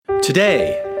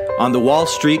Today on the Wall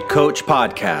Street Coach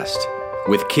podcast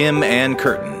with Kim Ann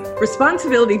Curtin.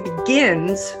 Responsibility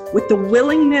begins with the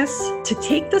willingness to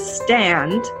take the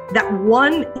stand that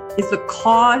one is the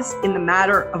cause in the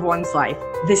matter of one's life.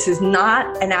 This is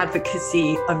not an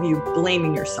advocacy of you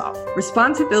blaming yourself.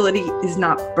 Responsibility is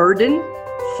not burden,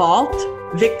 fault.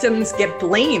 Victims get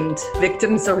blamed.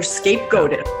 Victims are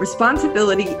scapegoated.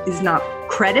 Responsibility is not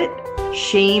credit,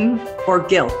 shame, or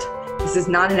guilt. This is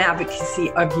not an advocacy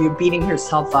of you beating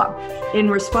yourself up. In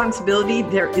responsibility,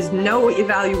 there is no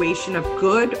evaluation of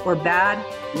good or bad,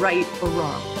 right or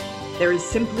wrong. There is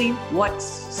simply what's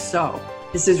so.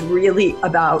 This is really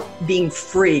about being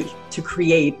free to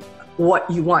create what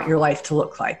you want your life to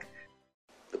look like.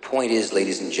 The point is,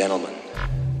 ladies and gentlemen,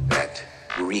 that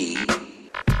greed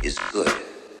is good.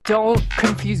 Don't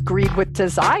confuse greed with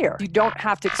desire. You don't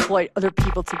have to exploit other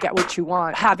people to get what you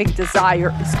want. Having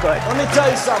desire is good. Let me tell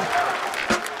you something.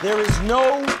 There is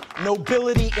no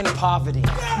nobility in poverty.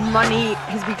 Money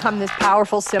has become this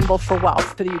powerful symbol for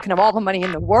wealth. So you can have all the money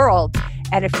in the world,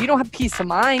 and if you don't have peace of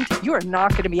mind, you are not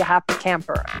going to be a happy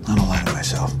camper. I don't lie to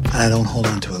myself. I don't hold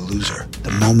on to a loser. The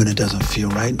moment it doesn't feel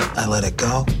right, I let it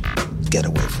go. Get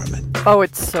away from it. Oh,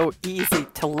 it's so easy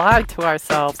to lie to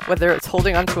ourselves, whether it's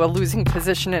holding onto a losing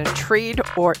position in a trade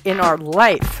or in our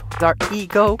life. Our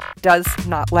ego does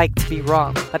not like to be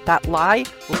wrong, but that lie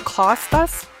will cost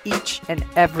us each and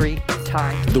every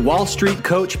time. The Wall Street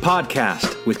Coach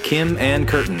podcast with Kim Ann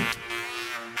Curtin.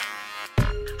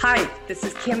 Hi, this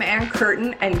is Kim Ann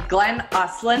Curtin and Glenn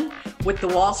Oslin with the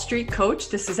Wall Street Coach.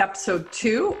 This is episode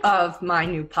 2 of my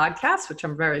new podcast, which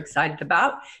I'm very excited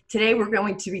about. Today, we're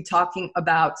going to be talking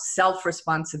about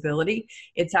self-responsibility.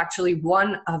 It's actually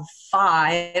one of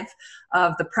 5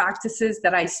 of the practices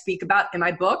that I speak about in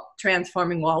my book,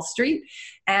 Transforming Wall Street.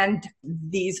 And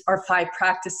these are 5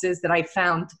 practices that I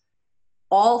found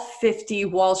all 50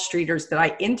 Wall Streeters that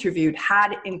I interviewed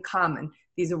had in common.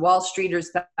 These are Wall Streeters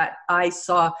that I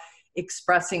saw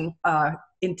expressing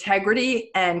integrity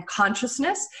and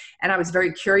consciousness. And I was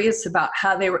very curious about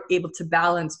how they were able to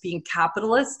balance being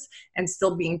capitalists and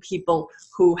still being people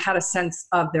who had a sense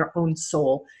of their own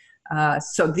soul.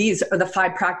 So these are the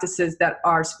 5 practices that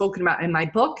are spoken about in my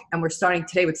book. And we're starting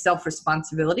today with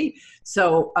self-responsibility.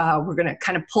 So we're going to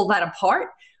kind of pull that apart.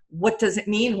 What does it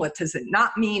mean? What does it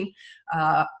not mean?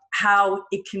 How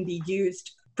it can be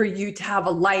used for you to have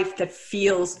a life that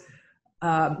feels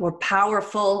more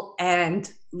powerful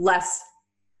and less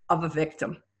of a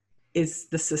victim is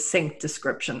the succinct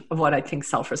description of what I think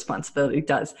self-responsibility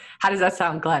does. How does that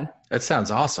sound, Glenn? That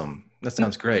sounds awesome. That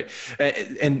sounds great.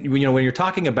 And you know, when you're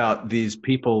talking about these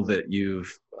people that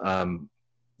you've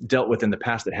dealt with in the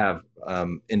past that have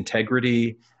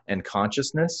integrity and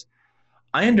consciousness,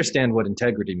 I understand what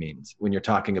integrity means when you're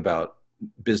talking about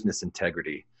business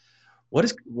integrity. What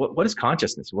is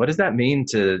consciousness? What does that mean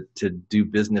to do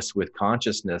business with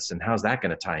consciousness, and how's that going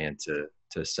to tie into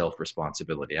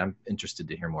self-responsibility? I'm interested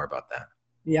to hear more about that.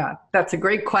 Yeah, that's a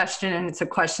great question. And it's a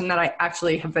question that I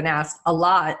actually have been asked a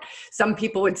lot. Some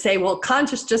people would say, well,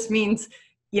 conscious just means,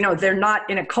 you know, they're not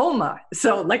in a coma.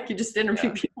 So like you just interview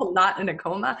people not in a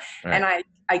coma. Right. And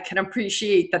I can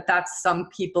appreciate that that's some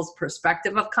people's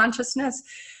perspective of consciousness.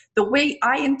 The way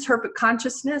I interpret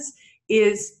consciousness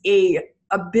is a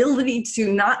ability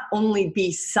to not only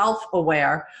be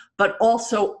self-aware, but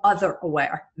also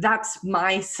other-aware. That's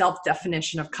my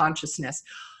self-definition of consciousness.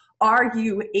 Are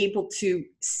you able to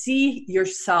see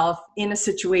yourself in a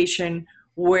situation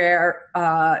where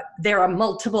there are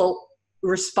multiple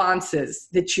responses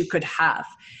that you could have?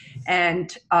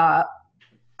 And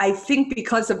I think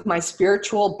because of my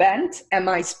spiritual bent and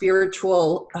my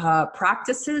spiritual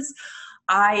practices,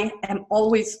 I am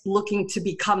always looking to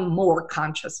become more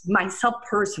conscious myself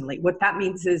personally. What that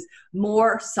means is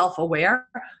more self-aware,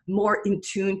 more in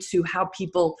tune to how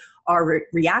people are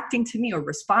reacting to me or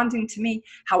responding to me,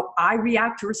 how I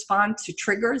react to respond to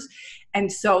triggers. And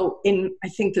so in, I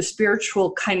think, the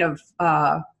spiritual kind of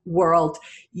world,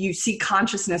 you see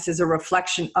consciousness as a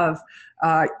reflection of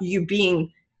you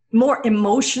being more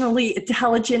emotionally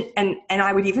intelligent and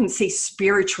I would even say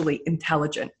spiritually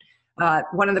intelligent.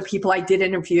 One of the people I did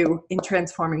interview in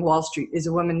Transforming Wall Street is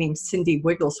a woman named Cindy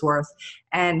Wigglesworth,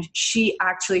 and she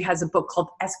actually has a book called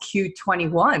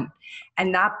SQ21,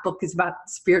 and that book is about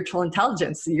spiritual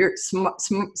intelligence. You're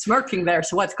smirking there,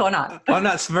 so what's going on? I'm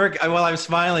not smirking. Well, I'm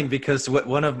smiling because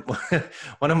one of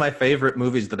my favorite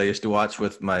movies that I used to watch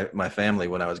with my family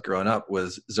when I was growing up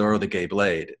was Zorro the Gay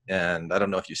Blade, and I don't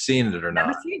know if you've seen it or not.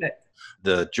 Never seen it.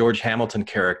 The George Hamilton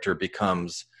character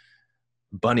becomes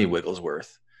Bunny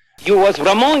Wigglesworth. You was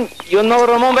Ramon. You know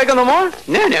Ramon Vega no more?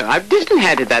 No. I've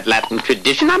disinherited that Latin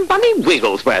tradition. I'm Bunny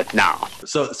Wigglesworth now.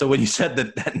 So when you said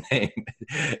that name,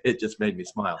 it just made me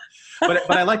smile. But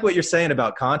I like what you're saying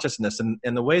about consciousness,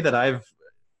 and the way that I've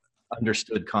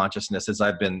understood consciousness as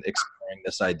I've been exploring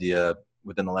this idea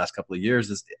within the last couple of years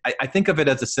is I think of it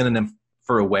as a synonym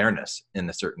for awareness in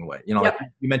a certain way. You know, Yep. like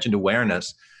you mentioned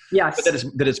awareness. Yes. But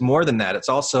that it's more than that. It's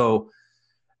also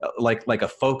like a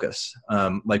focus.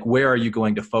 Like, where are you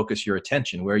going to focus your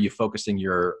attention? Where are you focusing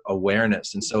your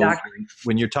awareness? And so Exactly.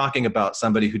 when you're talking about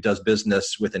somebody who does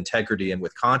business with integrity and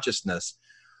with consciousness,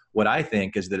 what I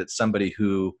think is that it's somebody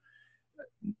who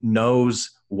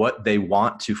knows what they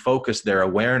want to focus their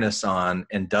awareness on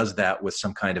and does that with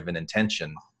some kind of an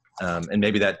intention. And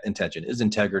maybe that intention is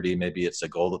integrity. Maybe it's a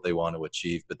goal that they want to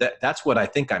achieve. But that's what I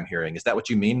think I'm hearing. Is that what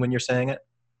you mean when you're saying it?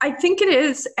 I think it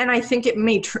is, and I think it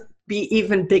may be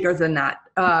even bigger than that.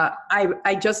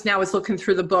 I just now was looking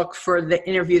through the book for the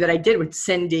interview that I did with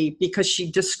Cindy, because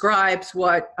she describes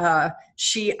what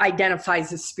she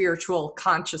identifies as spiritual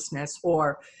consciousness,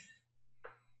 or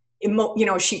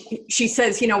she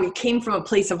says, we came from a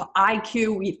place of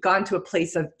IQ, we've gone to a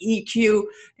place of EQ,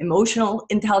 emotional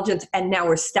intelligence, and now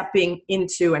we're stepping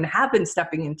into and have been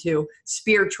stepping into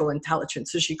spiritual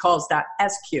intelligence. So she calls that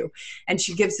SQ. And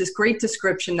she gives this great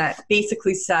description that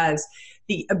basically says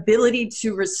the ability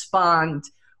to respond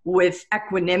with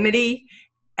equanimity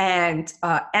and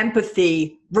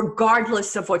empathy,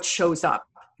 regardless of what shows up.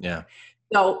 Yeah.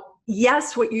 So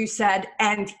yes, what you said,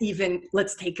 and even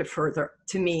let's take it further,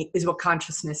 to me, is what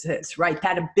consciousness is, right?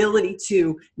 That ability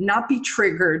to not be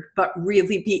triggered, but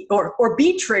really be, or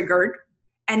be triggered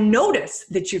and notice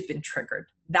that you've been triggered.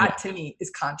 That to me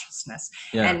is consciousness.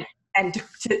 Yeah. And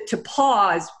to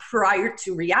pause prior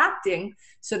to reacting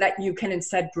so that you can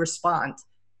instead respond.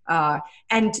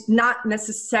 And not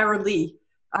necessarily,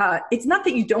 it's not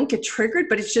that you don't get triggered,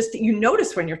 but it's just that you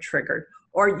notice when you're triggered,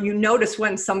 or you notice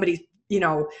when somebody,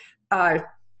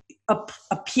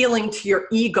 appealing to your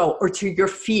ego or to your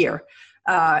fear.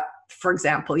 For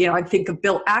example, I think of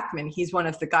Bill Ackman. He's one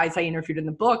of the guys I interviewed in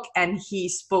the book, and he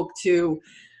spoke to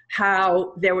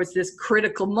how there was this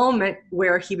critical moment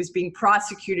where he was being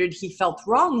prosecuted. He felt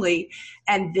wrongly,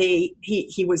 and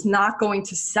he was not going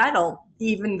to settle,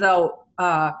 even though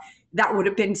that would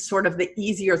have been sort of the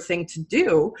easier thing to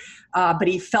do. But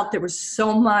he felt there was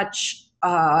so much,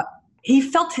 he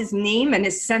felt his name and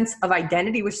his sense of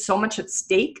identity was so much at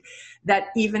stake that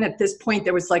even at this point,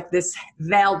 there was like this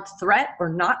veiled threat, or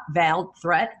not veiled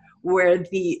threat, where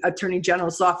the Attorney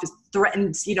General's office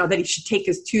threatens, that he should take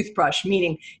his toothbrush,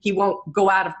 meaning he won't go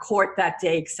out of court that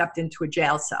day except into a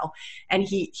jail cell. And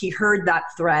he heard that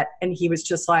threat, and he was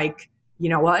just like, you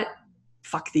know what?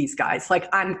 Fuck these guys. Like,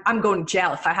 I'm going to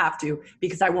jail if I have to,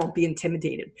 because I won't be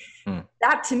intimidated.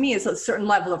 That to me is a certain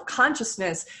level of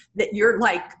consciousness that you're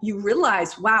like, you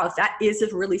realize, wow, that is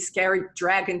a really scary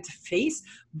dragon to face,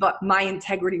 but my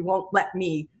integrity won't let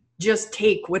me just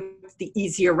take what's the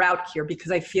easier route here,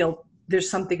 because I feel there's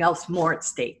something else more at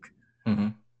stake. Mm-hmm.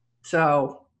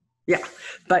 So yeah,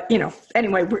 but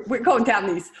anyway, we're going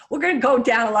down we're going to go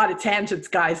down a lot of tangents,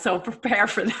 guys. So prepare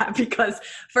for that, because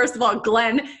first of all,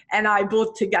 Glenn and I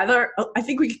both together, I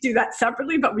think we could do that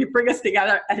separately, but we bring us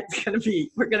together, and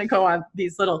we're going to go on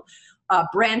these little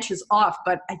branches off,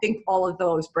 but I think all of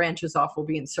those branches off will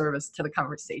be in service to the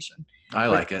conversation. I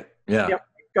like it. Yeah. Yep,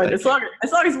 good. As long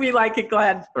as we like it,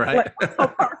 Glenn. Right.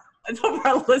 Let's hope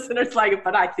our listeners like it,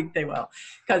 but I think they will,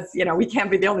 because we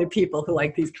can't be the only people who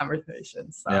like these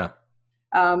conversations. So. Yeah.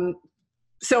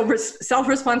 So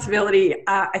self-responsibility,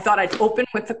 I thought I'd open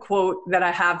with a quote that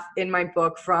I have in my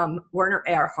book from Werner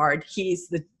Erhard. He's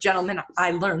the gentleman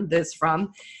I learned this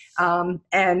from.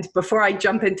 And before I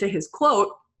jump into his quote,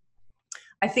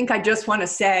 I think I just want to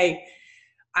say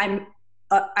I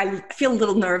feel a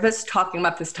little nervous talking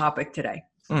about this topic today.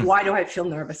 Why do I feel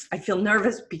nervous? I feel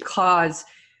nervous because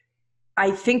I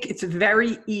think it's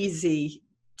very easy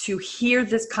to hear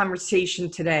this conversation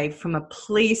today from a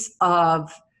place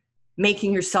of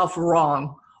making yourself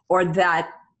wrong, or that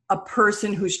a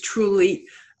person who's truly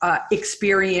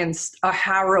experienced a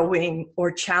harrowing or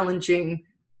challenging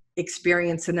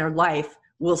experience in their life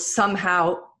will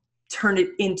somehow turn it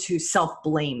into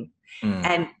self-blame.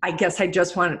 And I guess I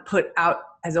just want to put out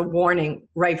as a warning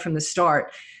right from the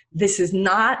start, this is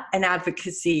not an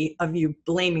advocacy of you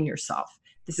blaming yourself.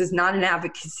 This is not an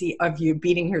advocacy of you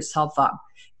beating yourself up.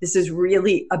 This is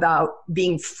really about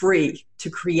being free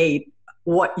to create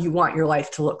what you want your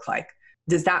life to look like.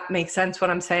 Does that make sense,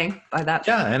 what I'm saying by that?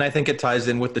 Yeah, and I think it ties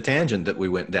in with the tangent that we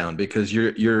went down, because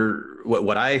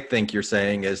what I think you're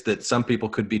saying is that some people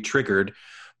could be triggered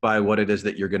by what it is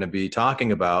that you're going to be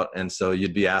talking about. And so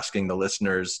you'd be asking the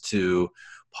listeners to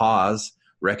pause,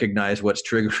 recognize what's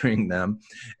triggering them,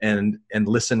 and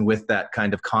listen with that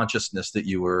kind of consciousness that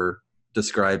you were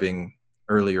describing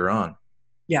earlier on.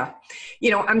 Yeah.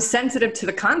 I'm sensitive to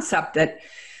the concept that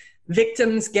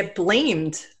victims get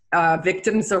blamed.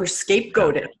 Victims are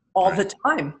scapegoated all the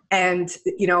time. And,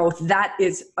 that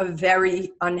is a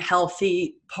very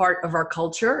unhealthy part of our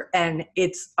culture. And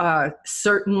it's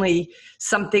certainly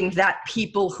something that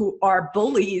people who are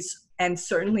bullies and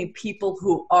certainly people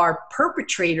who are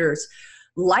perpetrators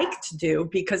like to do,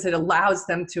 because it allows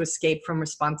them to escape from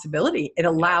responsibility. It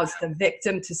allows the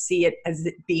victim to see it as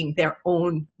it being their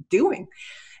own doing.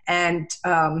 And,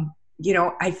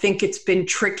 I think it's been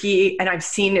tricky, and I've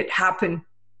seen it happen.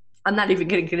 I'm not even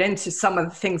going to get into some of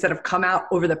the things that have come out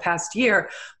over the past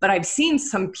year, but I've seen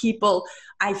some people,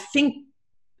 I think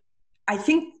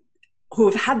who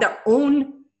have had their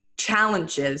own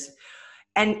challenges.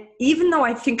 And even though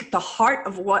I think the heart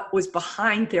of what was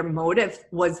behind their motive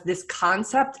was this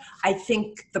concept, I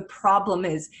think the problem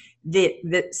is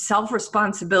that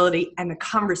self-responsibility and the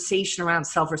conversation around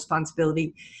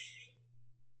self-responsibility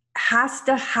has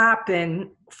to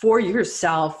happen for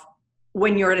yourself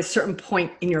when you're at a certain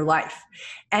point in your life.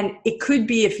 And it could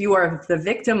be, if you are the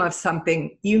victim of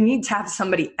something, you need to have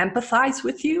somebody empathize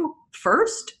with you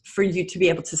first for you to be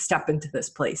able to step into this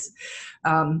place.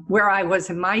 Where I was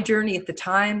in my journey at the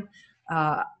time,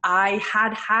 I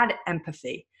had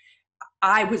empathy.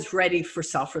 I was ready for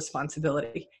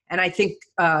self-responsibility. And I think,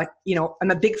 I'm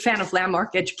a big fan of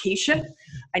landmark education.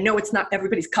 I know it's not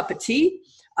everybody's cup of tea.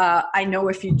 I know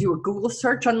if you do a Google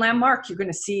search on Landmark, you're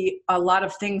going to see a lot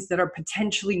of things that are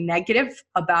potentially negative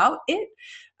about it,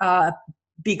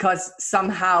 because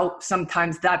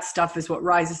sometimes that stuff is what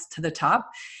rises to the top.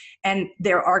 And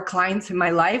there are clients in my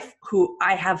life who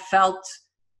I have felt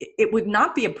it would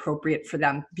not be appropriate for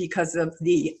them because of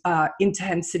the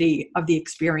intensity of the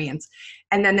experience.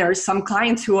 And then there are some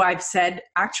clients who I've said,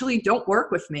 actually, don't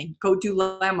work with me. Go do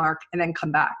Landmark and then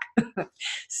come back.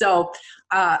 So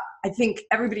I think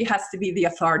everybody has to be the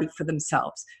authority for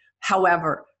themselves.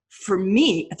 However, for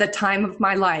me, at the time of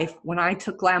my life, when I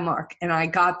took Landmark and I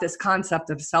got this concept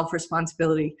of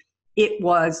self-responsibility, it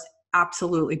was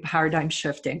absolutely paradigm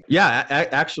shifting. Yeah,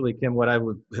 actually, Kim, what I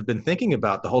would have been thinking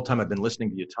about the whole time I've been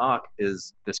listening to you talk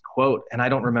is this quote, and I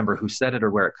don't remember who said it or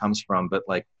where it comes from, but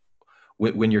like,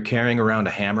 when you're carrying around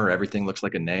a hammer, everything looks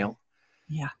like a nail.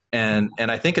 Yeah. And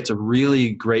I think it's a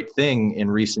really great thing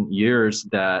in recent years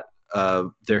that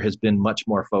there has been much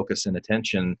more focus and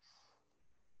attention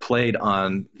played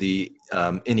on the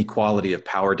inequality of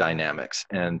power dynamics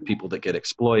and people that get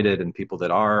exploited and people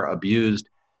that are abused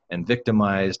and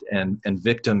victimized, and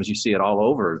victims, you see it all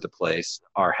over the place,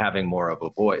 are having more of a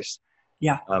voice.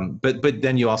 Yeah. But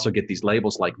then you also get these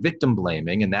labels like victim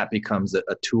blaming, and that becomes a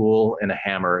tool and a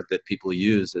hammer that people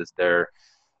use as they're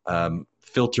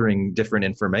filtering different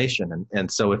information.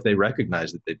 And so if they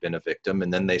recognize that they've been a victim,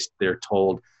 and then they're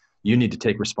told, you need to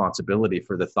take responsibility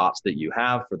for the thoughts that you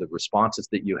have, for the responses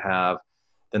that you have,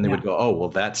 then they would go, oh, well,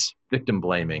 that's victim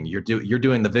blaming. You're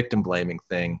doing the victim blaming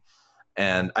thing.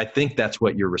 And I think that's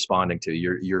what you're responding to.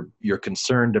 You're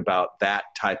concerned about that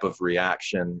type of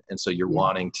reaction. And so you're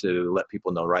wanting to let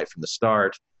people know right from the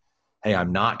start, hey,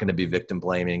 I'm not going to be victim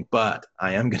blaming, but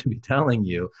I am going to be telling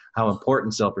you how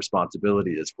important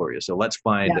self-responsibility is for you. So let's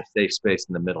find a safe space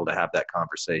in the middle to have that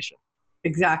conversation.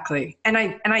 Exactly. And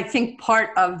I think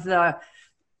part of the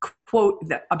quote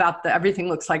about the everything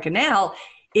looks like a nail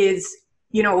is,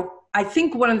 I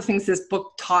think one of the things this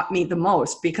book taught me the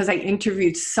most, because I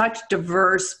interviewed such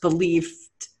diverse beliefs,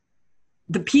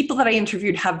 the people that I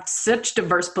interviewed have such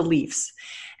diverse beliefs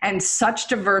and such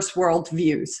diverse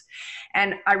worldviews.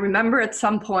 And I remember at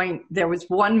some point there was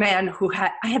one man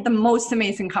I had the most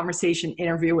amazing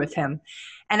interview with him.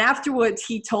 And afterwards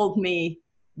he told me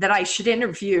that I should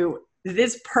interview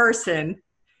this person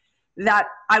that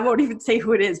I won't even say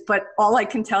who it is, but all I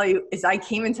can tell you is I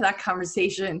came into that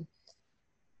conversation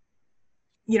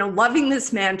loving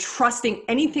this man, trusting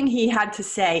anything he had to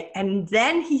say. And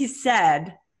then he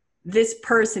said, this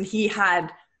person he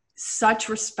had such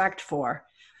respect for.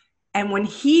 And when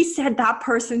he said that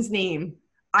person's name,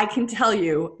 I can tell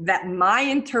you that my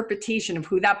interpretation of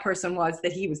who that person was,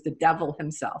 that he was the devil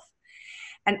himself.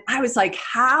 And I was like,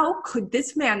 how could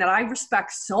this man that I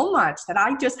respect so much, that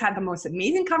I just had the most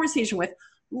amazing conversation with,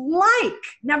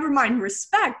 never mind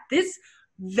respect, this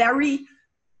very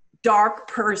dark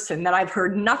person that I've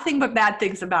heard nothing but bad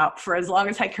things about for as long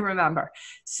as I can remember.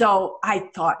 So I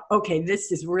thought, okay,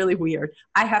 this is really weird.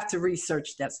 I have to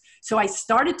research this. So I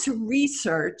started to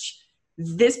research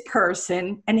this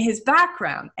person and his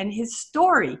background and his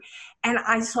story. And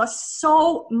I saw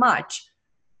so much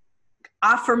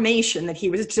affirmation that he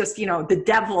was just, the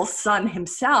devil's son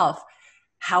himself.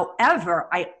 However,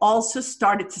 I also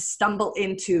started to stumble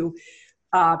into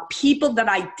people that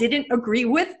I didn't agree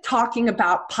with talking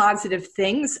about positive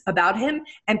things about him,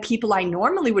 and people I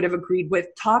normally would have agreed with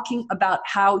talking about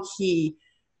how he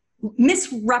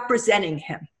misrepresenting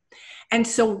him. And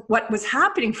so what was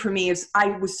happening for me is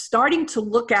I was starting to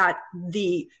look at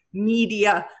the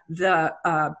media, the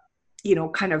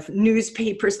kind of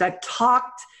newspapers that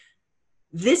talked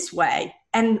this way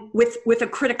and with a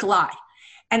critical eye,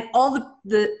 and all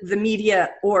the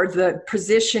media or the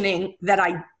positioning that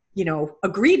I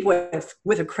agreed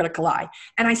with a critical eye.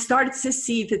 And I started to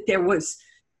see that there was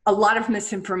a lot of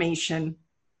misinformation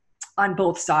on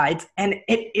both sides. And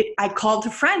I called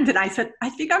a friend and I said, I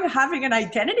think I'm having an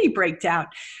identity breakdown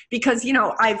because,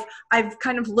 I've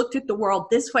kind of looked at the world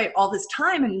this way all this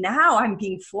time. And now I'm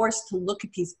being forced to look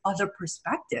at these other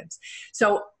perspectives.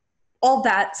 So all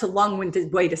that's a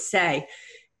long-winded way to say,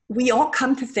 we all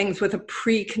come to things with a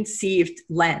preconceived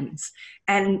lens.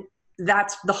 And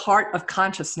that's the heart of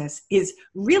consciousness, is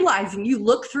realizing you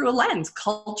look through a lens.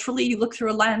 Culturally, you look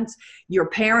through a lens. Your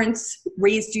parents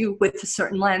raised you with a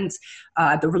certain lens.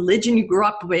 The religion you grew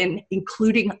up in,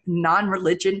 including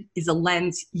non-religion, is a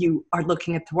lens you are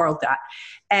looking at the world at.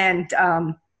 And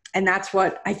that's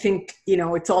what I think,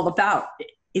 it's all about,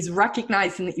 is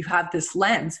recognizing that you have this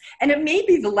lens. And it may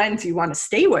be the lens you want to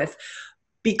stay with,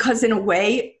 because in a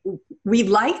way, we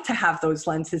like to have those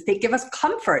lenses. They give us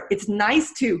comfort. It's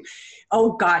nice to,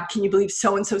 oh God, can you believe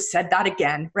so-and-so said that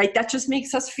again, right? That just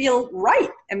makes us feel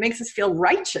right. It makes us feel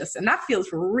righteous. And that feels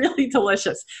really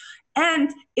delicious.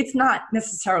 And it's not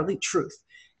necessarily truth.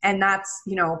 And that's,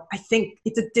 I think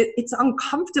it's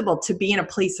uncomfortable to be in a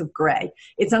place of gray.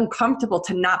 It's uncomfortable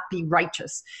to not be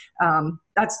righteous.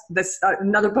 That's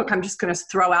another book I'm just going to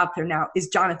throw out there now is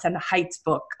Jonathan Haidt's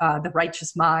book, The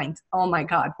Righteous Mind. Oh my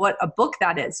God, what a book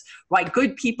that is. Why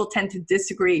good people tend to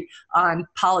disagree on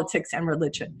politics and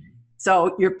religion.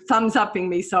 So you're thumbs upping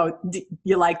me. So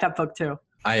you like that book too?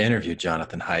 I interviewed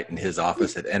Jonathan Haidt in his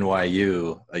office at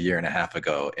NYU a year and a half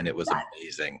ago, and it was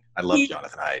amazing. I love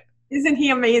Jonathan Haidt. Isn't he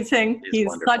amazing? He's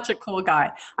wonderful. Such a cool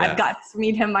guy. Yeah. I've got to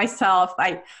meet him myself.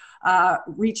 I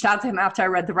reached out to him after I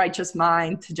read The Righteous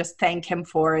Mind to just thank him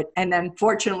for it. And then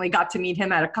fortunately got to meet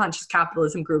him at a conscious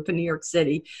capitalism group in New York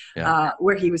City,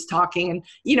 where he was talking. And,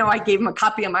 I gave him a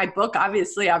copy of my book.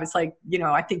 Obviously, I was like,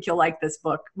 I think you'll like this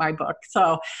book, my book.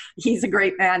 So he's a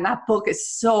great man. That book is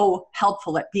so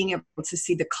helpful at being able to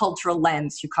see the cultural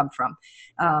lens you come from.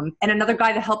 And another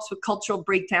guy that helps with cultural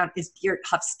breakdown is Geert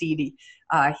Hofstede.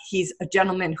 He's a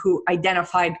gentleman who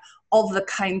identified all the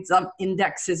kinds of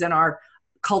indexes in our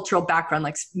cultural background,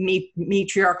 like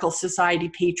matriarchal society,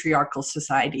 patriarchal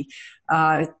society,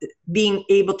 being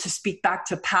able to speak back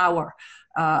to power,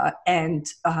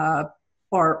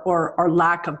 or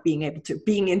lack of being able to,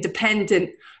 being independent,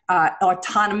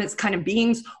 autonomous kind of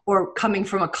beings, or coming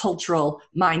from a cultural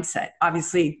mindset.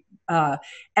 Obviously,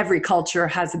 every culture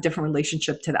has a different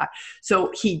relationship to that. So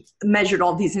he measured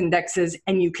all these indexes,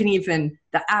 and you can even,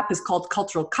 the app is called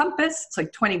Cultural Compass. It's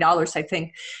like $20, I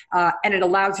think. And it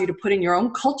allows you to put in your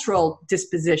own cultural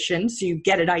disposition, so you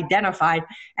get it identified.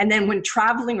 And then when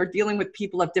traveling or dealing with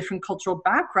people of different cultural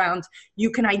backgrounds,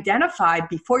 you can identify,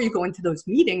 before you go into those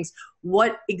meetings,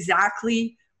 what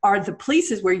exactly are the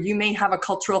places where you may have a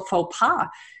cultural faux pas,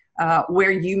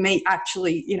 where you may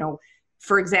actually,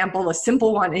 for example, a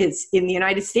simple one is in the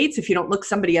United States, if you don't look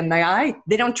somebody in the eye,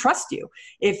 they don't trust you.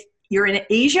 If you're in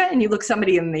Asia and you look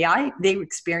somebody in the eye, they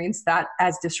experience that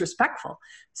as disrespectful.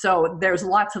 So there's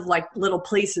lots of like little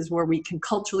places where we can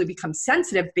culturally become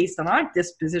sensitive based on our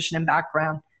disposition and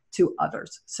background to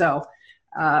others. So,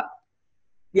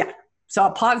 So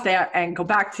I'll pause there and go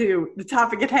back to the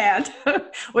topic at hand,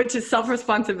 which is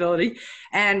self-responsibility.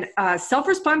 And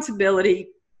self-responsibility,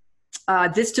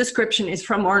 this description is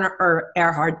from Werner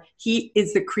Erhard. He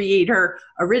is the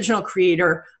original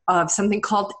creator of something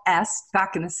called S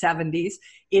back in the 70s.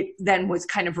 It then was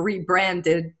kind of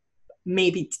rebranded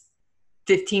maybe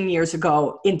 15 years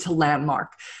ago into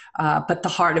Landmark. But the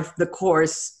heart of the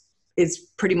course is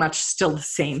pretty much still the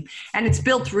same. And it's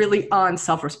built really on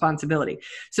self-responsibility.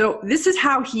 So this is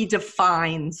how he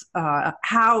defines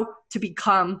how to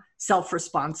become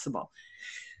self-responsible.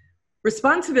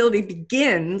 Responsibility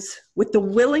begins with the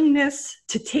willingness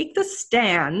to take the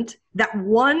stand that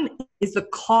one is the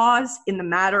cause in the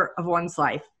matter of one's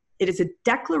life. It is a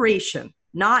declaration,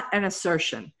 not an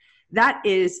assertion. That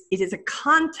is, it is a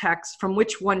context from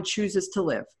which one chooses to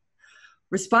live.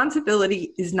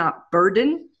 Responsibility is not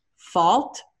burden,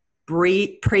 fault,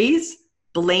 praise,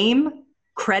 blame,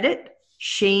 credit,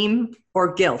 shame,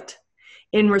 or guilt.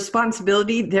 In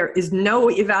responsibility, there is no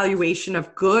evaluation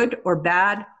of good or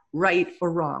bad, right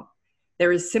or wrong.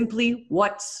 There is simply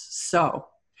what's so,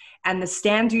 and the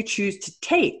stand you choose to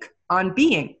take on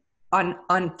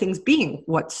things being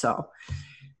what's so.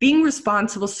 Being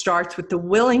responsible starts with the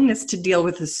willingness to deal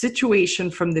with a situation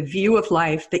from the view of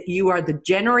life that you are the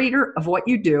generator of what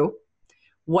you do,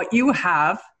 what you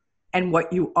have, and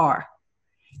what you are.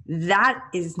 That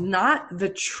is not the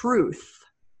truth.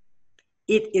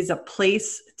 It is a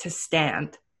place to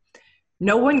stand.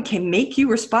 No one can make you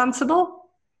responsible,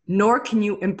 nor can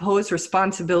you impose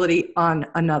responsibility on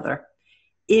another.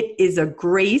 It is a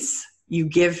grace you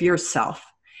give yourself,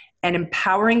 an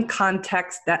empowering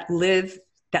context that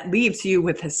leaves you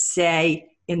with a say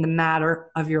in the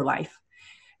matter of your life.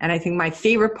 And I think my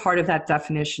favorite part of that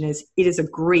definition is it is a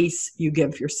grace you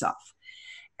give yourself.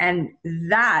 And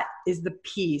that is the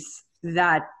piece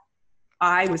that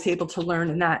I was able to learn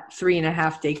in that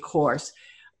 3.5-day course.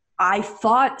 I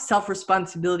thought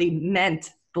self-responsibility meant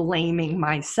blaming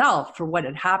myself for what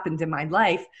had happened in my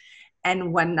life.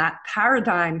 And when that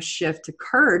paradigm shift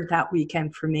occurred that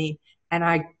weekend for me, and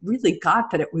I really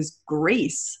got that it was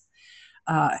grace,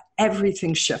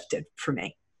 everything shifted for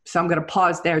me. So I'm going to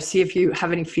pause there, see if you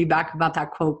have any feedback about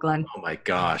that quote, Glenn. Oh my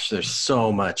gosh, there's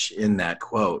so much in that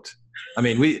quote. I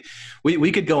mean,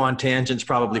 we could go on tangents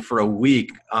probably for a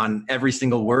week on every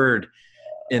single word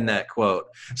in that quote.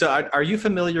 So are you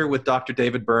familiar with Dr.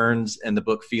 David Burns and the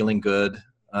book Feeling Good?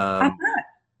 I'm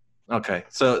not. Okay.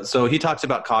 So he talks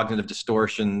about cognitive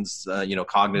distortions,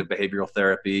 cognitive behavioral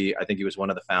therapy. I think he was one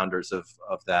of the founders of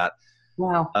that.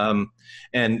 Wow.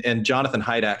 And Jonathan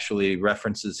Haidt actually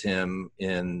references him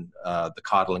in The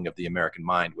Coddling of the American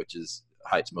Mind, which is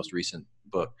Haidt's most recent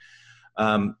book.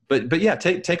 But yeah,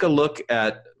 take a look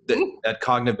at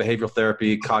cognitive behavioral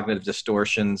therapy, cognitive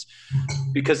distortions,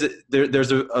 because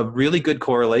there's a really good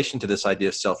correlation to this idea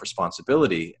of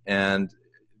self-responsibility. And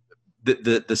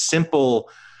the simple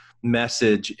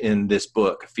message in this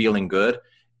book, Feeling Good,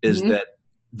 is that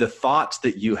the thoughts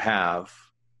that you have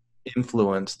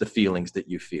influence the feelings that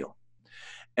you feel.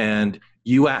 And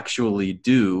you actually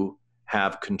do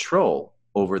have control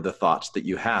over the thoughts that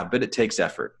you have, but it takes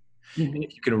effort. And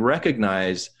if you can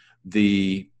recognize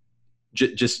like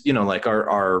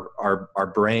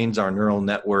our brains, our neural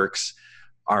networks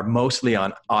are mostly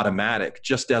on automatic,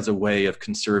 just as a way of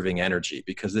conserving energy,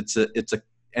 because it's a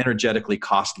energetically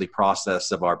costly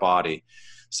process of our body.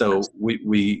 So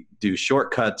we do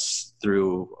shortcuts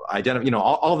through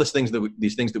all these things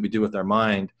that we do with our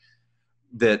mind,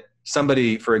 that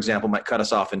somebody, for example, might cut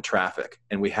us off in traffic,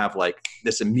 and we have like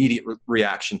this immediate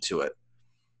reaction to it.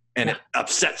 And it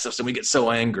upsets us, and we get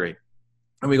so angry.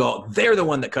 And we go, they're the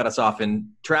one that cut us off in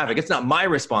traffic. It's not my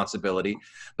responsibility.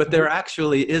 But there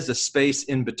actually is a space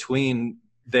in between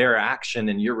their action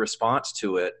and your response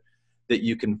to it that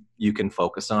you can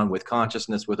focus on with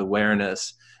consciousness, with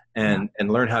awareness, and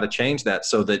learn how to change that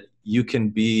so that you can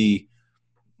be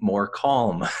more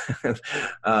calm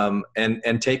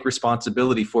and take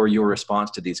responsibility for your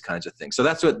response to these kinds of things. So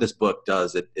that's what this book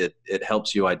does. It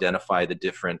helps you identify the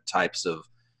different types of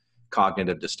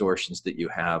cognitive distortions that you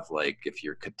have, like if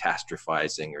you're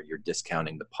catastrophizing, or you're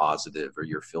discounting the positive, or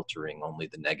you're filtering only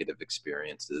the negative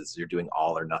experiences, you're doing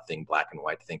all or nothing, black and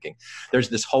white thinking. There's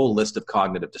this whole list of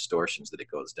cognitive distortions that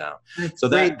it goes down. So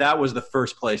that was the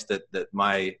first place that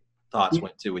my thoughts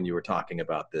went to when you were talking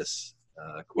about this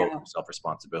quote from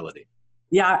Self-Responsibility.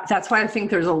 Yeah, that's why I think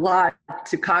there's a lot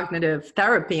to cognitive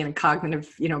therapy and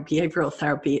cognitive, behavioral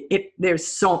therapy.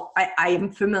 I am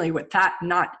familiar with that,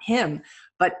 not him,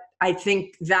 but I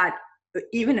think that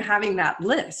even having that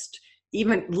list,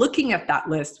 even looking at that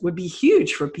list would be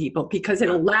huge for people, because it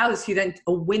allows you then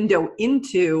a window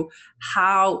into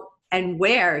how and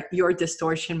where your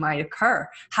distortion might occur,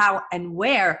 how and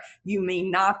where you may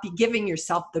not be giving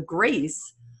yourself the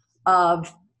grace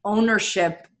of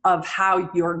ownership of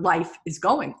how your life is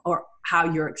going or how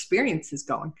your experience is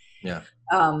going. Yeah.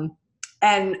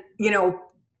 And,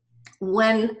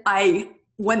 when I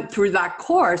went through that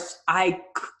course,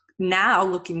 now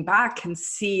looking back can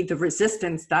see the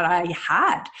resistance that I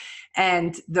had.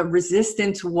 And the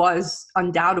resistance was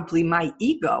undoubtedly my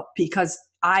ego, because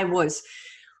I was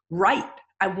right.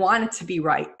 I wanted to be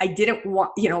right. I didn't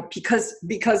want,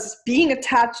 because being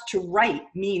attached to right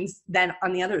means then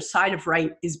on the other side of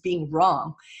right is being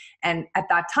wrong. And at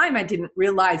that time, I didn't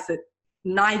realize that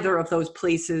neither of those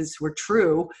places were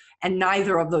true, and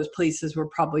neither of those places were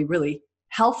probably really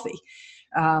healthy.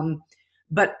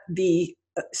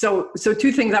 So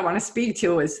two things I want to speak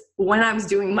to is, when I was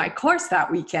doing my course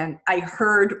that weekend, I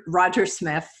heard Roger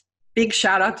Smith big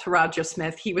shout out to Roger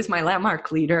Smith. He was my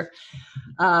landmark leader.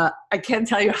 I can't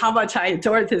tell you how much I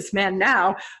adore this man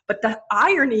now, but the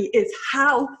irony is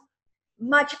how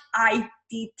much I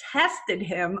detested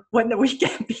him when the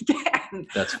weekend began.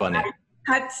 That's funny. I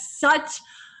had such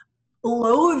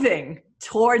loathing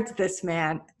towards this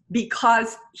man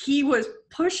because he was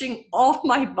pushing all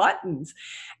my buttons.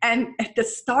 And at the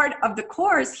start of the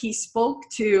course, he spoke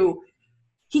to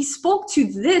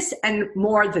this and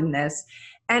more than this.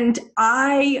 And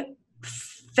I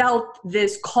felt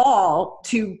this call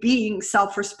to being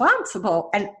self-responsible.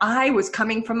 And I was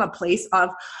coming from a place of,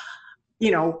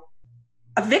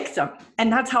 a victim. And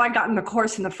that's how I got in the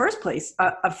course in the first place.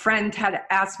 A friend had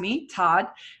asked me, Todd,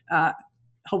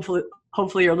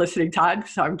 hopefully you're listening, Todd,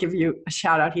 so I'll give you a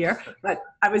shout out here. But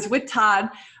I was with Todd.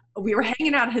 We were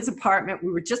hanging out at his apartment.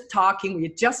 We were just talking. We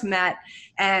had just met.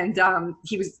 And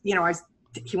he was,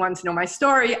 he wanted to know my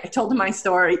story. I told him my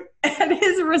story. And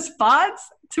his response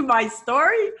to my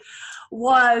story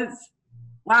was,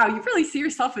 wow, you really see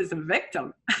yourself as a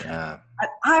victim. Yeah.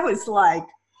 I was like,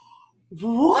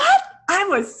 what? I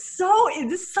was so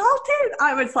insulted.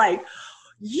 I was like,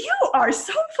 you are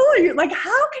so full of you. Like,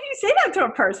 how can you say that to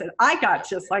a person? I got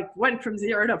just went from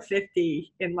 0 to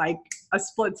 50 in a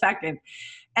split second.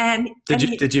 And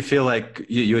did you feel like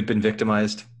you had been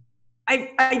victimized?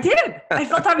 I did. I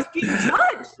felt I was being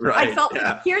judged. Right, I felt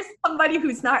like here's somebody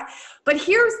who's not. But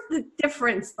here's the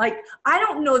difference. I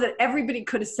don't know that everybody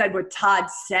could have said what Todd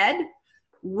said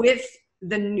with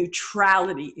the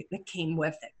neutrality that came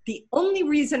with it. The only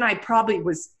reason I probably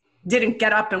didn't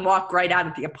get up and walk right out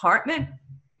of the apartment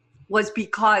was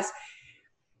because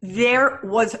there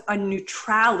was a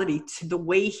neutrality to the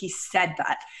way he said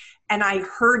that. And I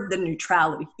heard the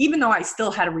neutrality. Even though I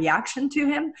still had a reaction to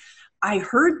him, I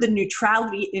heard the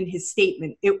neutrality in his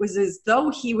statement. It was as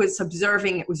though he was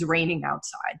observing it was raining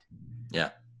outside. Yeah.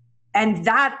 And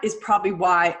that is probably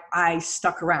why I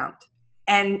stuck around.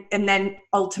 And then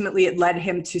ultimately it led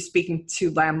him to speaking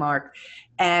to Landmark.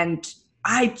 And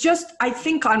I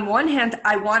think on one hand,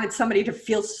 I wanted somebody to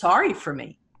feel sorry for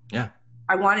me. Yeah.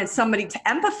 I wanted somebody to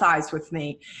empathize with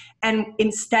me. And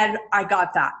instead I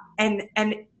got that. And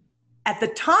at the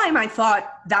time I thought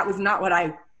that was not what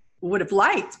I would have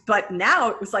liked, but now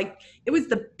it was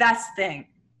the best thing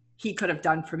he could have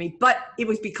done for me. But it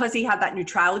was because he had that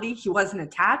neutrality. He wasn't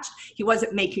attached. He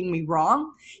wasn't making me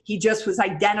wrong. He just was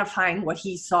identifying what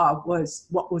he saw was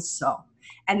what was so.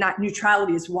 And that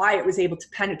neutrality is why it was able to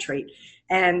penetrate.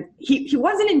 And he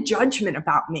wasn't in judgment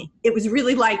about me. It was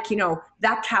really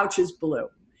that couch is blue.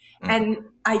 Mm. And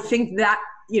I think that,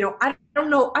 I don't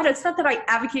know. It's not that I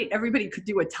advocate everybody could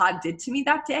do what Todd did to me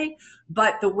that day,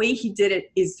 but the way he did it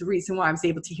is the reason why I was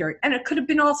able to hear it. And it could have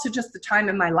been also just the time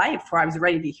in my life where I was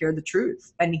ready to hear the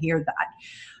truth and hear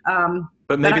that.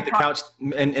 But maybe the couch,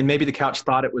 and maybe the couch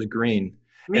thought it was green.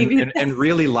 And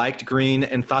really liked green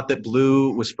and thought that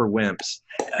blue was for wimps.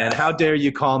 And how dare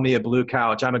you call me a blue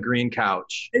couch? I'm a green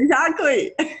couch.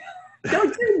 Exactly.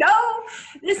 Don't you know?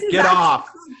 This is Get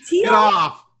off. Get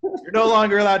off. You're no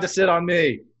longer allowed to sit on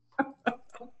me.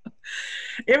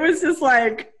 It was just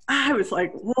I was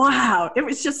like, wow. It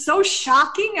was just so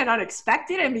shocking and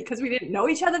unexpected. And because we didn't know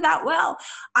each other that well,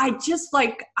 I just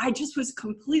was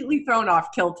completely thrown off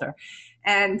kilter.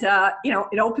 And,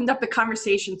 it opened up the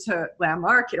conversation to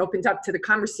Landmark. It opened up to the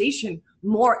conversation,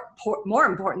 more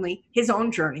importantly, his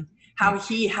own journey, how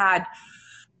he had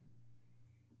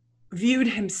viewed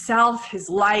himself, his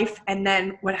life, and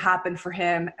then what happened for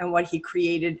him and what he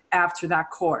created after that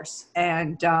course.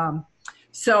 And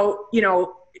so,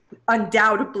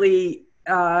 undoubtedly,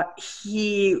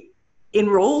 he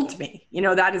enrolled me.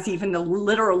 That is even the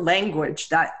literal language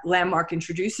that Landmark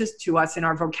introduces to us in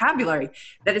our vocabulary,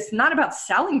 that it's not about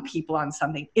selling people on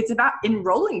something. It's about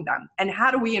enrolling them. And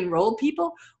how do we enroll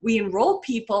people? We enroll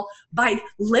people by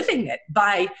living it,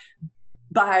 by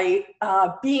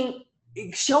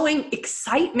showing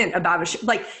excitement about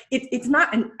it. It's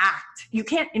not an act. You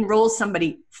can't enroll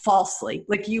somebody falsely.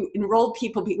 You enroll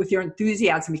people with your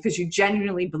enthusiasm because you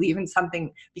genuinely believe in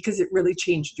something, because it really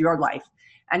changed your life.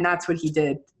 And that's what he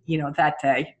did, that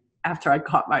day after I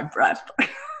caught my breath.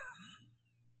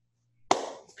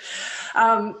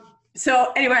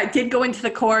 So anyway, I did go into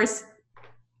the course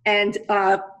and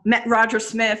met Roger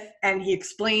Smith, and he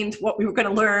explained what we were going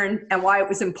to learn and why it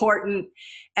was important.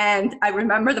 And I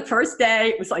remember the first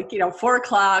day, it was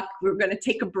 4:00. We were going to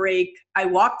take a break. I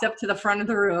walked up to the front of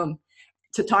the room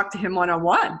to talk to him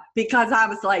one-on-one because I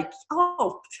was like,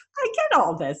 oh, I get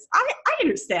all this. I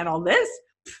understand all this.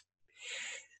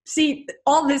 see,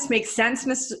 all this makes sense,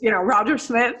 Roger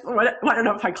Smith. I don't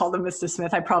know if I called him Mr.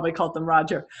 Smith. I probably called him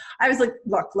Roger. I was like,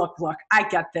 look, I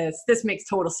get this. This makes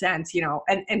total sense,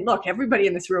 and look, everybody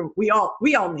in this room, we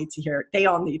all need to hear it. They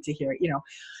all need to hear it,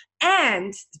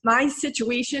 And my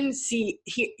situation,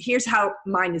 here's how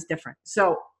mine is different.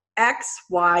 So X,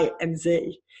 Y, and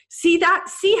Z. See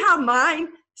how mine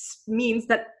means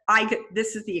that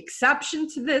this is the exception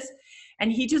to this.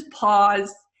 And he just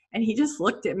paused and he just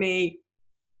looked at me.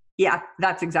 Yeah,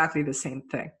 that's exactly the same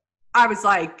thing. I was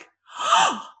like,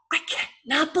 oh, I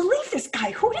cannot believe this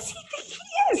guy. Who does he think he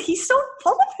is? He's so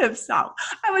full of himself.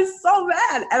 I was so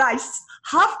mad. And I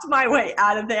huffed my way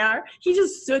out of there. He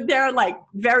just stood there like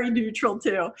very neutral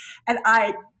too. And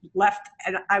I left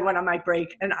and I went on my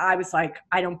break and I was like,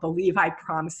 I don't believe I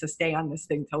promised to stay on this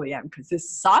thing till the end because this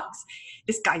sucks.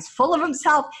 This guy's full of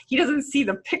himself. He doesn't see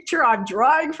the picture I'm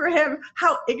drawing for him.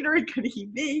 How ignorant could he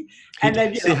be? And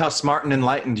then see how smart and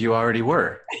enlightened you already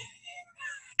were.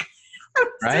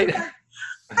 Right?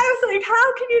 I was like,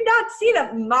 how can you not see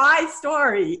that my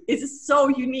story is so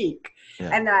unique?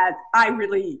 Yeah. And that I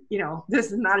really,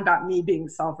 this is not about me being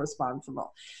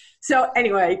self-responsible. So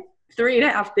anyway,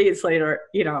 3.5 days later,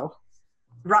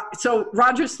 so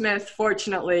Roger Smith,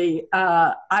 fortunately,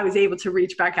 I was able to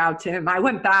reach back out to him. I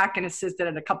went back and assisted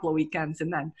at a couple of weekends.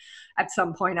 And then at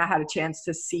some point I had a chance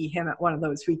to see him at one of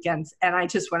those weekends. And I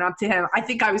just went up to him. I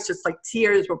think I was just like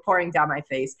tears were pouring down my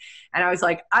face. And I was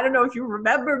like, I don't know if you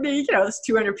remember me, there's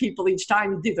 200 people each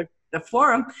time you do the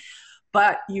forum,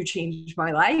 but you changed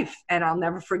my life. And I'll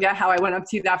never forget how I went up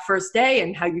to you that first day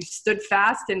and how you stood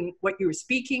fast in what you were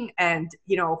speaking. And,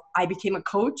 I became a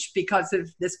coach because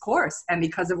of this course and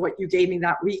because of what you gave me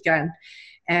that weekend.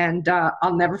 And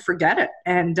I'll never forget it.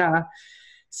 And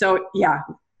so, yeah,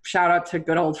 shout out to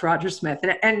good old Roger Smith.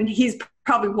 And he's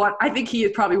probably I think he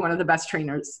is probably one of the best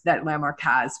trainers that Landmark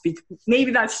has.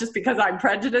 Maybe that's just because I'm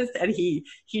prejudiced and he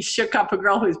shook up a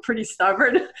girl who's pretty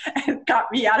stubborn and got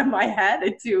me out of my head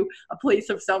into a place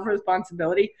of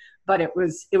self-responsibility. But it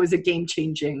was a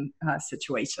game-changing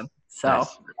situation. So,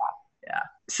 nice. Yeah.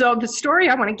 So the story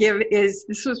I want to give is,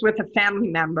 this was with a family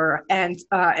member. And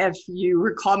if you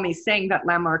recall me saying that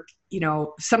Landmark,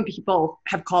 some people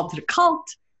have called it a cult.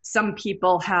 Some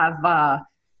people have,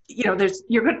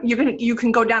 you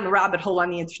can go down the rabbit hole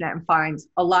on the internet and find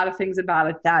a lot of things about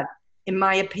it that, in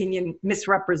my opinion,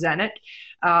 misrepresent it.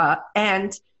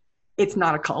 And it's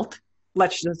not a cult.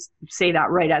 Let's just say that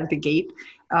right out of the gate.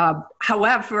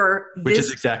 However, which is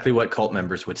exactly what cult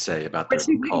members would say about their cult.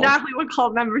 Which is exactly what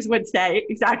cult members would say,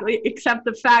 exactly, except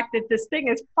the fact that this thing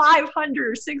is $500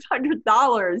 or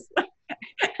 $600.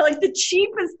 Like the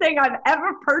cheapest thing I've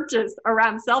ever purchased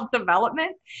around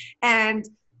self-development. And,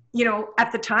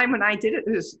 at the time when I did it,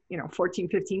 it was, 14,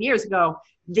 15 years ago,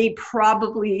 they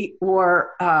probably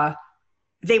were,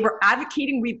 they were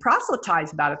advocating we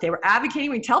proselytize about it. They were advocating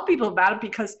we tell people about it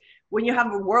because when you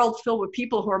have a world filled with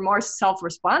people who are more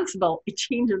self-responsible, it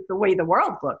changes the way the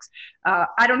world looks.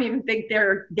 I don't even think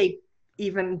they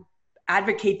even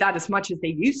advocate that as much as they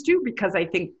used to, because I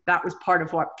think that was part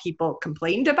of what people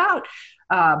complained about.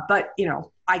 But,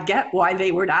 I get why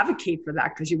they would advocate for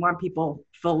that, because you want people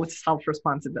filled with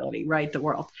self-responsibility, right? The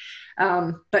world.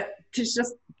 But it's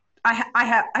just,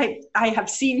 I have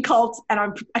seen cults,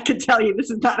 and I can tell you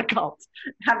this is not a cult,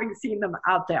 having seen them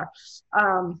out there.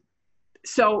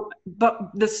 But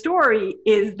the story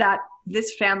is that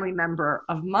this family member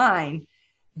of mine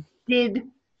was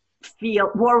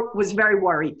very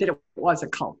worried that it was a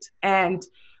cult. And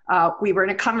we were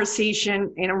in a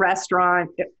conversation in a restaurant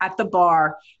at the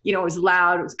bar. It was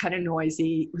loud, it was kind of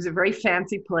noisy, it was a very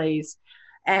fancy place.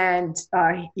 And,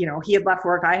 he had left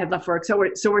work, I had left work.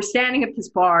 So we're standing at this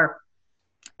bar,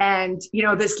 and,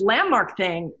 this Landmark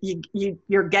thing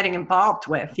you're getting involved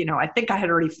with, I think I had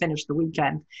already finished the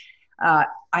weekend.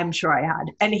 I'm sure I had.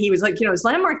 And he was like, this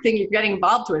Landmark thing you're getting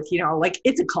involved with,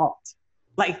 it's a cult.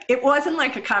 Like, it wasn't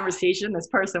like a conversation. This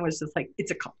person was just like,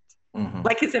 it's a cult. Mm-hmm.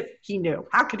 Like, as if he knew.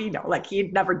 How could he know? Like, he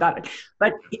had never done it.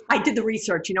 But I did the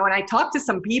research, and I talked to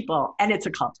some people, and it's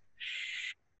a cult.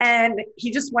 And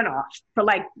he just went off for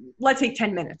let's say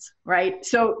 10 minutes, right?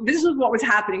 So this is what was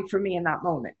happening for me in that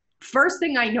moment. First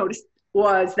thing I noticed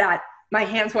was that my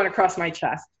hands went across my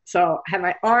chest. So I had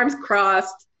my arms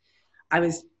crossed.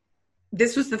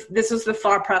 This was the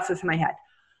thought process in my head.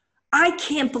 I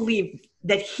can't believe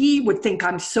that he would think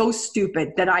I'm so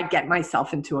stupid that I'd get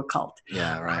myself into a cult.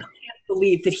 Yeah, right. I can't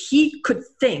believe that he could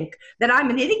think that I'm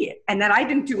an idiot and that I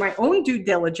didn't do my own due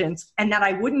diligence and that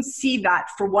I wouldn't see that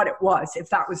for what it was if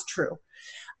that was true.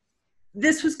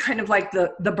 This was kind of like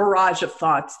the barrage of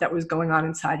thoughts that was going on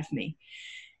inside of me.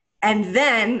 And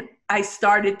then I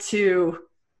started to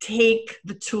take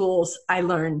the tools I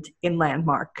learned in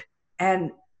Landmark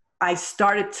and I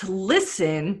started to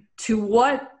listen to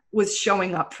what was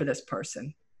showing up for this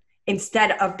person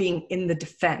instead of being in the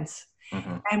defense.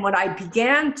 Mm-hmm. And what I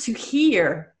began to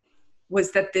hear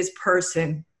was that this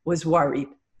person was worried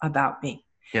about me.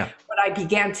 Yeah. What I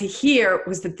began to hear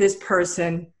was that this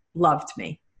person loved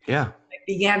me. Yeah. What I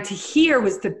began to hear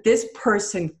was that this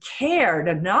person cared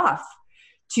enough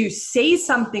to say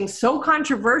something so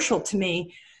controversial to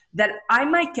me that I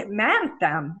might get mad at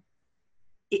them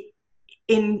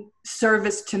in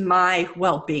service to my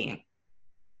well-being.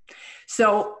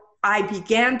 So I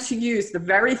began to use the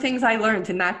very things I learned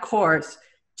in that course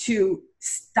to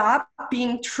stop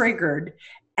being triggered,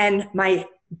 and my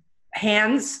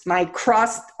hands, my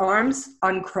crossed arms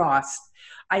uncrossed.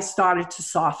 I started to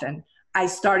soften. I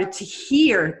started to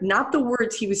hear not the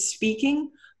words he was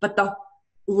speaking, but the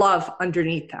love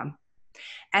underneath them.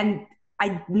 And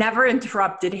I never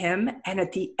interrupted him. And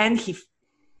at the end, he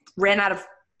ran out of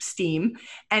steam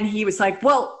and he was like,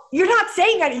 well, you're not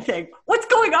saying anything. What's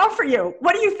going on for you?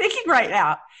 What are you thinking right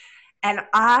now? And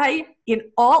I, in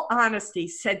all honesty,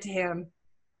 said to him,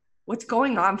 what's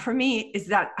going on for me is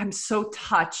that I'm so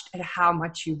touched at how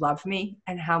much you love me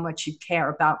and how much you care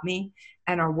about me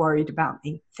and are worried about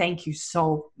me. Thank you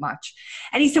so much.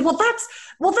 And he said, well, that's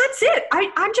it.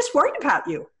 I'm just worried about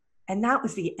you. And that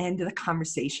was the end of the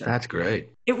conversation. That's great.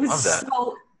 It was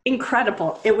so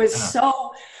incredible. It was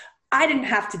so, I didn't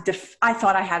have to, I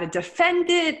thought I had to defend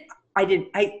it.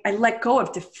 I let go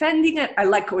of defending it. I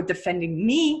let go of defending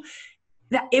me.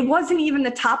 That it wasn't even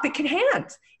the topic at hand.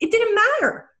 It didn't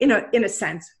matter in a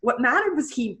sense. What mattered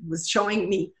was he was showing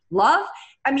me love.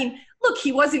 I mean, look,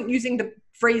 he wasn't using the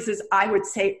phrases I would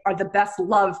say are the best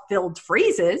love-filled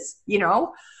phrases,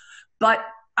 but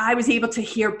I was able to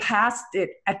hear past it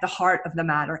at the heart of the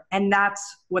matter. And that's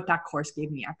what that course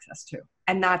gave me access to.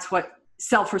 And that's what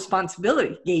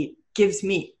self-responsibility gives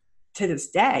me to this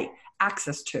day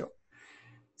access to.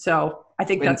 So I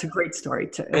think that's a great story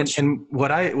to. And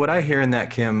what I hear in that,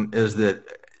 Kim, is that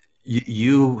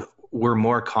you were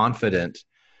more confident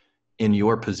in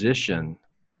your position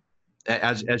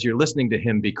as you're listening to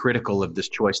him be critical of this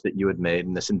choice that you had made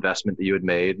and this investment that you had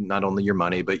made, not only your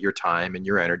money, but your time and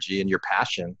your energy and your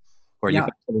passion, where you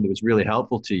found something that was really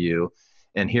helpful to you.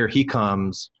 And here he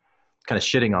comes kind of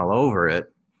shitting all over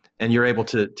it. And you're able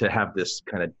to have this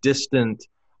kind of distant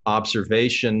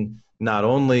observation, not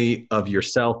only of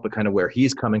yourself, but kind of where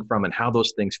he's coming from and how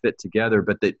those things fit together.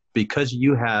 But that because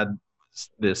you had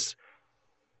this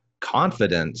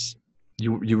confidence,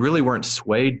 you really weren't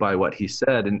swayed by what he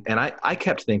said. And I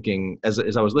kept thinking, as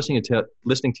I was listening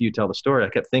to you tell the story, I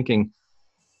kept thinking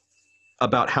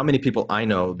about how many people I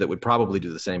know that would probably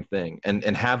do the same thing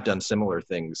and have done similar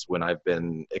things when I've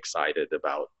been excited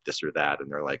about this or that.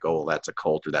 And they're like, oh, well, that's a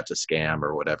cult or that's a scam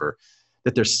or whatever.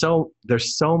 That there's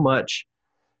so much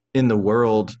in the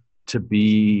world to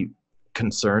be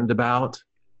concerned about.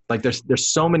 Like there's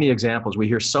so many examples. We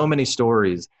hear so many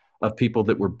stories of people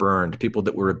that were burned, people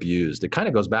that were abused. It kind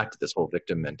of goes back to this whole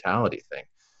victim mentality thing.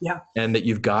 Yeah. And that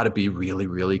you've got to be really,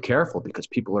 really careful because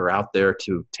people are out there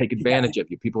to take advantage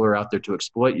of you. People are out there to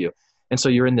exploit you. And so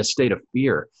you're in this state of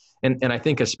fear. And I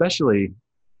think especially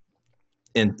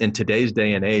in today's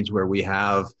day and age where we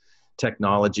have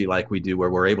technology like we do,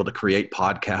 where we're able to create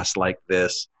podcasts like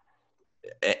this,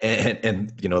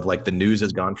 and like the news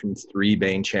has gone from 3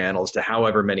 main channels to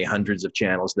however many hundreds of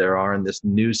channels there are in this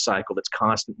news cycle that's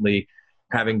constantly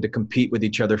having to compete with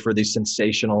each other for these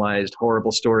sensationalized,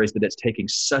 horrible stories, that it's taking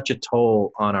such a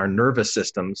toll on our nervous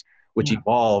systems, which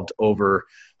evolved over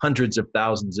hundreds of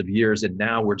thousands of years. And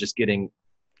now we're just getting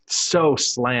so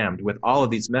slammed with all of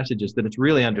these messages that it's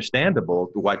really understandable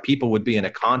why people would be in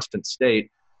a constant state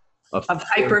of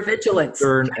hypervigilance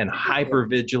and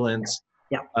hypervigilance.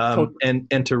 Yeah. Totally.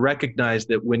 And to recognize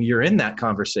that when you're in that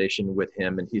conversation with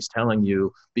him and he's telling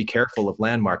you, be careful of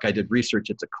Landmark, I did research,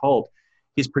 it's a cult.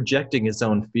 He's projecting his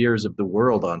own fears of the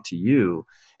world onto you.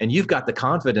 And you've got the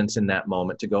confidence in that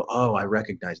moment to go, oh, I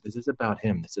recognize this is about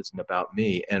him. This isn't about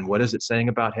me. And what is it saying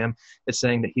about him? It's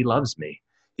saying that he loves me.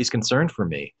 He's concerned for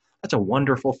me. That's a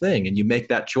wonderful thing. And you make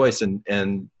that choice and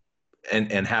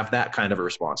have that kind of a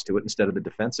response to it instead of the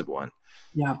defensive one.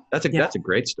 Yeah. That's a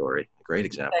great story. Great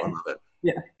example. I love it.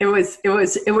 Yeah. It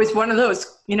was one of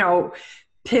those,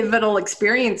 pivotal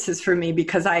experiences for me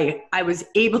because I was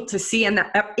able to see and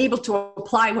able to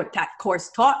apply what that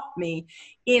course taught me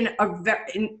in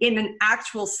an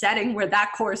actual setting where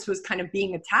that course was kind of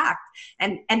being attacked.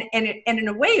 And in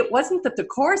a way, it wasn't that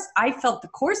I felt the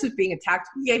course was being attacked.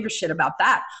 Who gave a shit about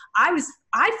that?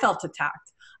 I felt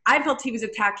attacked. I felt he was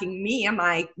attacking me and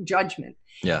my judgment.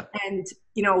 Yeah. And,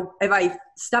 if I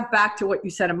step back to what you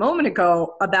said a moment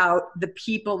ago about the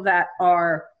people that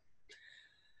are,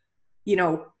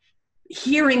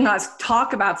 hearing us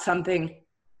talk about something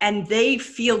and they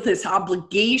feel this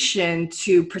obligation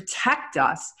to protect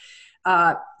us,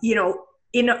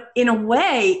 in a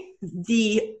way,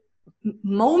 the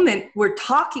moment we're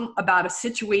talking about a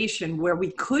situation where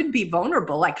we could be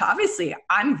vulnerable, like obviously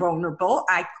I'm vulnerable.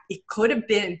 It could have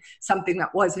been something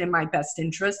that wasn't in my best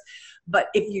interest. But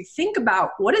if you think about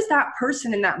what does that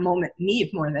person in that moment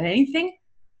need more than anything,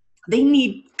 they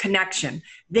need connection.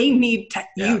 They need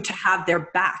you to have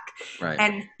their back. Right.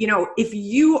 And, if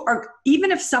you are, even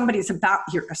if somebody's about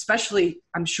here, especially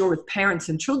I'm sure with parents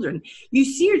and children, you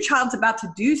see your child's about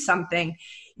to do something,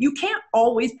 you can't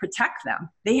always protect them.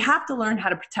 They have to learn how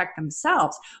to protect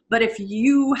themselves. But if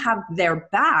you have their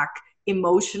back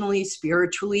emotionally,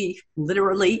 spiritually,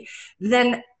 literally,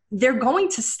 then they're going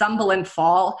to stumble and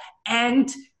fall,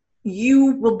 and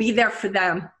you will be there for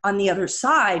them on the other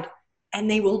side. And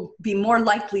they will be more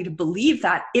likely to believe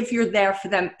that if you're there for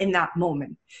them in that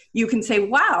moment. You can say,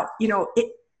 wow,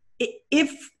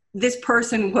 if this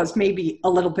person was maybe a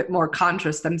little bit more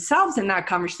conscious themselves in that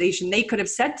conversation, they could have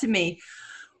said to me,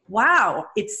 wow,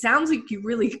 it sounds like you're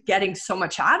really getting so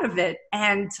much out of it.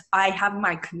 And I have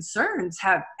my concerns.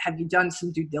 Have you done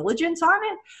some due diligence on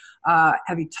it?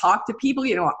 Have you talked to people?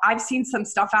 I've seen some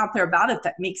stuff out there about it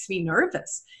that makes me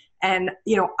nervous. And,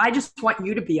 I just want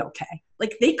you to be okay.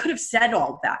 Like they could have said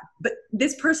all that, but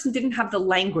this person didn't have the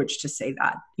language to say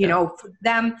that. For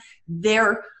them,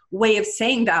 their way of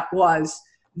saying that was,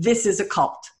 this is a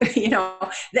cult. They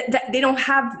didn't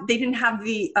have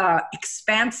the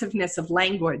expansiveness of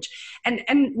language.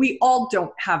 And we all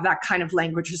don't have that kind of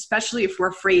language, especially if we're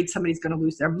afraid somebody's going to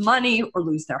lose their money or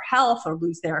lose their health or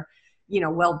lose their,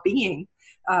 well-being.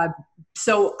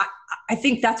 So I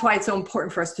think that's why it's so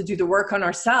important for us to do the work on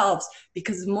ourselves,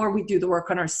 because the more we do the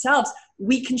work on ourselves,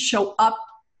 we can show up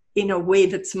in a way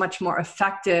that's much more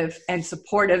effective and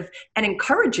supportive and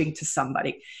encouraging to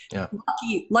somebody. Yeah.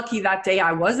 Lucky that day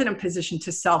I was in a position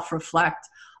to self-reflect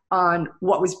on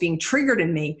what was being triggered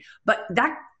in me, but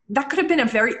that could have been a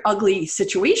very ugly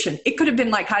situation. It could have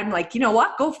been like, I'm like, you know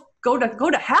what, go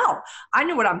to hell. I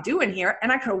know what I'm doing here.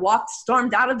 And I could have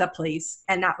stormed out of the place,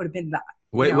 and that would have been that.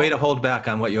 Way to hold back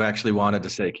on what you actually wanted to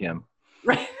say, Kim.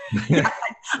 Right. Yeah,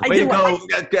 I Way do to go.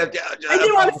 I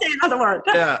do want to say another word.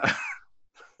 Yeah.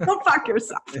 Go fuck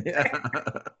yourself. Yeah.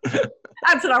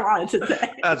 That's what I wanted to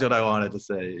say. That's what I wanted to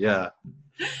say. Yeah.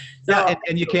 So, Yeah,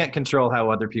 and you can't control how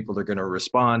other people are going to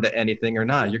respond to anything or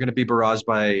not. You're going to be barraged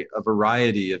by a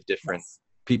variety of different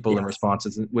people and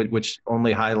responses, which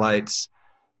only highlights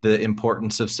the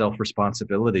importance of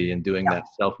self-responsibility and doing that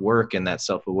self-work and that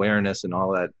self-awareness and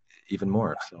all that even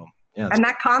more. So, yeah. And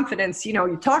that confidence,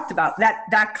 you talked about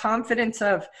that confidence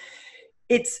of,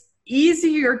 it's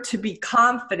easier to be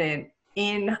confident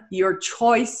in your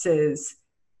choices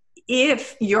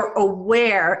if you're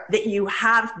aware that you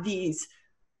have these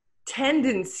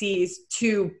tendencies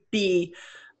to be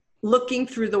looking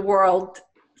through the world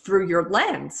through your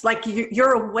lens. Like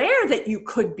you're aware that you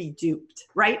could be duped,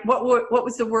 right? What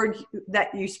was the word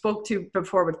that you spoke to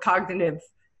before with cognitive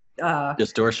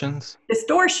distortions,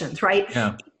 right?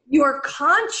 Yeah. You're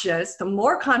conscious. The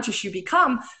more conscious you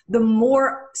become, the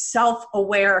more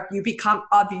self-aware you become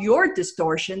of your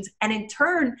distortions. And in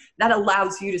turn, that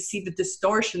allows you to see the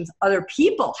distortions other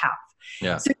people have.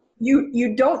 Yeah. So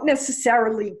you don't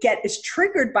necessarily get as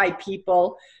triggered by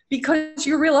people because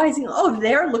you're realizing, oh,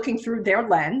 they're looking through their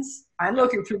lens. I'm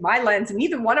looking through my lens, and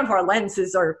neither one of our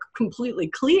lenses are completely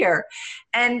clear.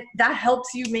 And that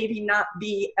helps you maybe not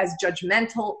be as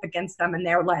judgmental against them in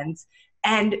their lens.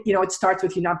 And, it starts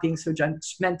with you not being so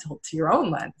judgmental to your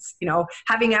own lens,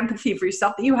 having empathy for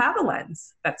yourself that you have a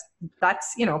lens. That's,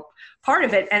 part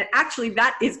of it. And actually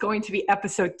that is going to be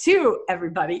episode 2,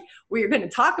 everybody, where you're going to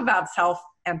talk about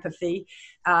self-empathy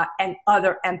and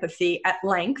other empathy at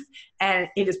length. And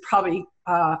it is probably,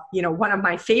 one of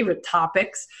my favorite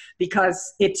topics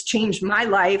because it's changed my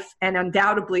life and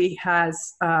undoubtedly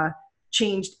has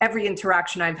changed every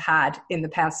interaction I've had in the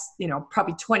past,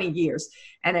 probably 20 years.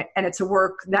 And it's a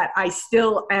work that I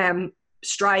still am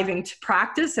striving to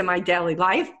practice in my daily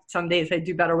life. Some days I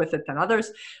do better with it than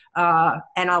others.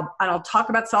 And I'll talk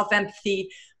about self-empathy,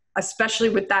 especially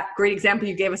with that great example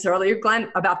you gave us earlier,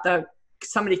 Glenn, about the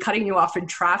somebody cutting you off in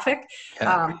traffic.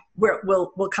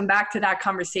 We'll come back to that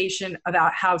conversation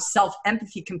about how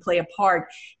self-empathy can play a part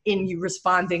in you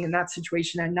responding in that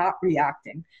situation and not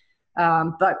reacting.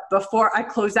 But before I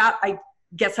close out, I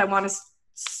guess I want to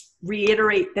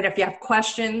reiterate that if you have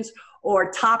questions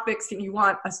or topics that you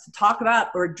want us to talk about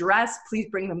or address, please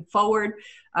bring them forward.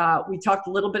 We talked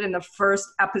a little bit in the first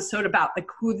episode about like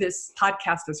who this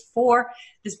podcast is for.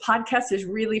 This podcast is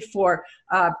really for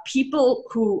people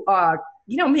who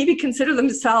maybe consider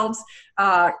themselves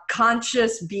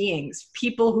conscious beings,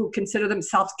 people who consider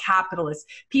themselves capitalists,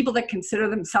 people that consider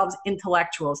themselves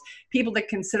intellectuals, people that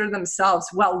consider themselves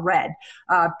well-read,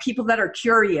 people that are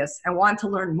curious and want to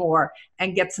learn more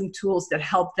and get some tools that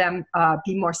help them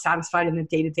be more satisfied in their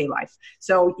day-to-day life.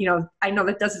 So, I know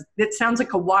that sounds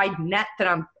like a wide net that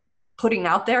I'm putting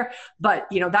out there, but,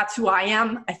 that's who I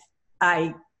am.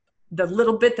 The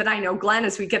little bit that I know Glenn,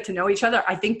 as we get to know each other,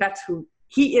 I think that's who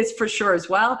he is for sure as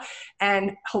well.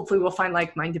 And hopefully we'll find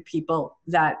like-minded people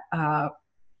that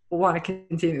want to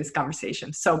continue this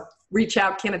conversation. So reach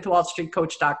out,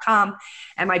 Kim@thewallstreetcoach.com.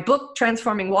 And my book,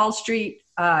 Transforming Wall Street,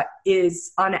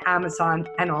 is on Amazon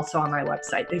and also on my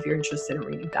website if you're interested in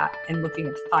reading that and looking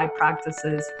at the 5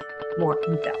 practices more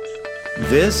in depth.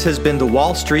 This has been the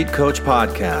Wall Street Coach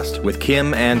Podcast with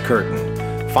Kim Ann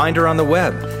Curtin. Find her on the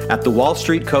web at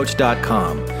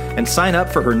thewallstreetcoach.com and sign up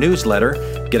for her newsletter,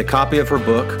 get a copy of her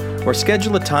book, or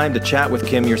schedule a time to chat with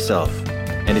Kim yourself.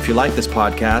 And if you like this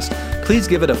podcast, please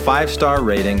give it a 5-star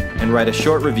rating and write a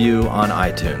short review on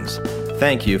iTunes.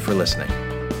 Thank you for listening.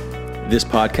 This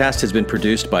podcast has been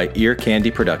produced by Ear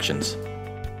Candy Productions.